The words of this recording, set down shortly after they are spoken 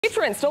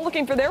McEachern still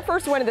looking for their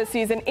first win of the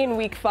season in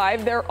Week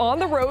 5. They're on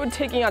the road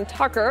taking on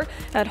Tucker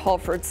at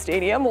Halford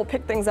Stadium. We'll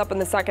pick things up in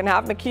the second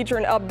half.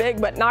 McEachern up big,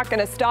 but not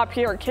going to stop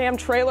here. Cam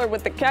Traylor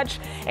with the catch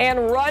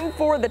and run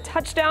for the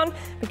touchdown.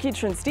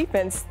 McEachern's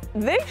defense,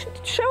 they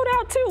showed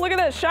out too. Look at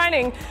this,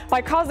 shining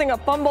by causing a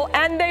fumble,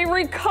 and they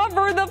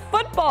recover the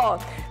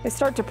football. They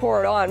start to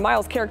pour it on.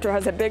 Miles' character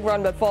has a big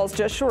run, but falls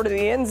just short of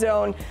the end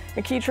zone.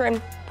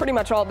 McEachern, pretty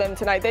much all of them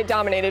tonight. They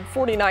dominated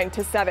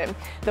 49-7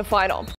 the final.